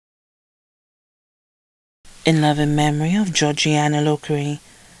in loving memory of Georgiana Lucrie,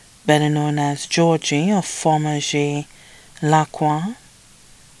 better known as Georgie or former G. Lacroix,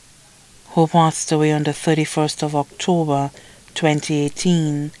 who passed away on the 31st of October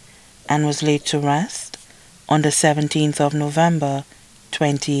 2018 and was laid to rest on the 17th of November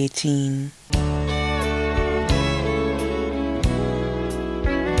 2018.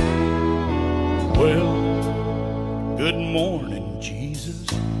 Well, good morning, Jesus.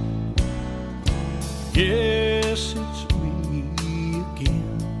 Yes, it's me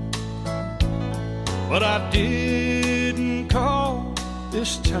again. But I didn't call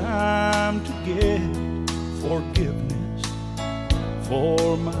this time to get forgiveness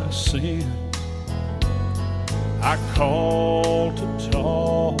for my sin. I called to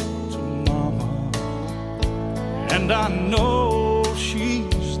talk to Mama, and I know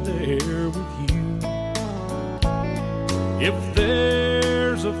she's there with you. If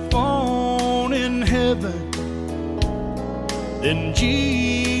there's a phone in heaven, then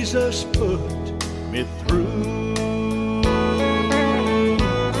Jesus put me through.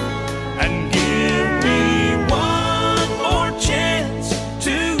 And give me one more chance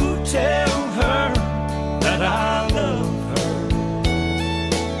to tell her that I love her.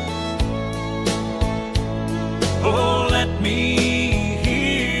 Oh, let me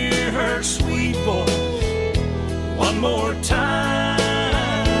hear her sweet voice one more time.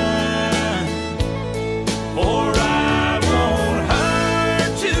 For I want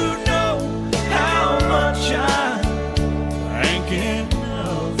her to know how much I'm thinking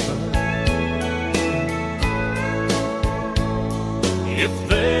of her. If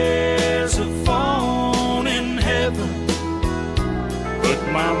there's a phone in heaven, put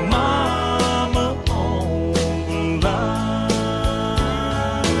my mama on the line.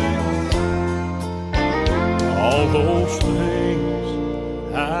 All those things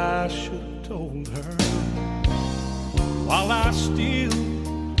I should have told her while I still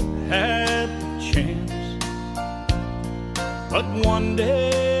had the chance. But one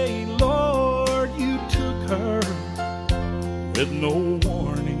day, Lord, you took her with no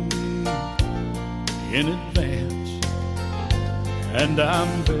warning in advance. And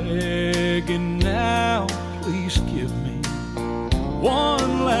I'm begging now, please give me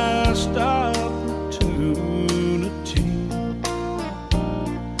one last opportunity.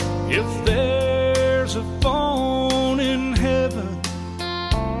 If there's a phone in heaven,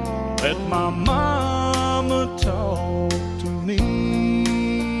 let my mama talk to me.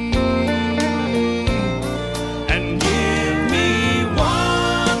 And give me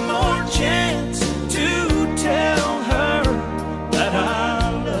one more chance to tell her that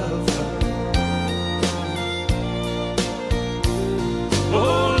I love her.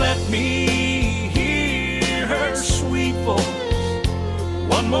 Oh, let me hear her sweet voice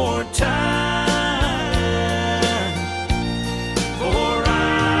one more time. For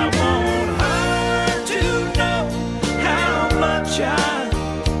I want her to know how much I'm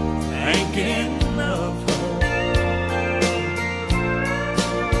thinking of her.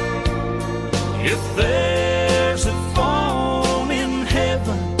 If there's a phone in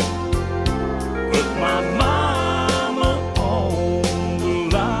heaven, put my mama on the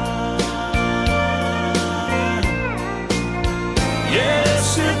line.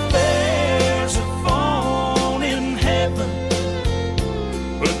 Yes, if there's a phone in heaven,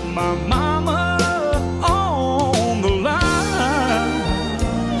 put my mama on the line.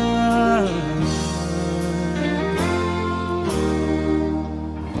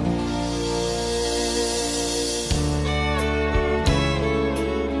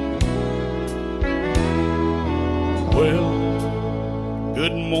 Well,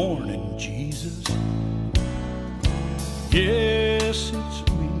 good morning, Jesus. Yes, it's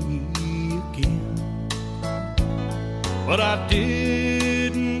me again. But I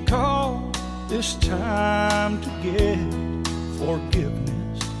didn't call this time to get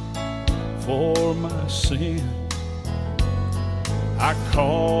forgiveness for my sin. I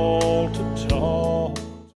called to talk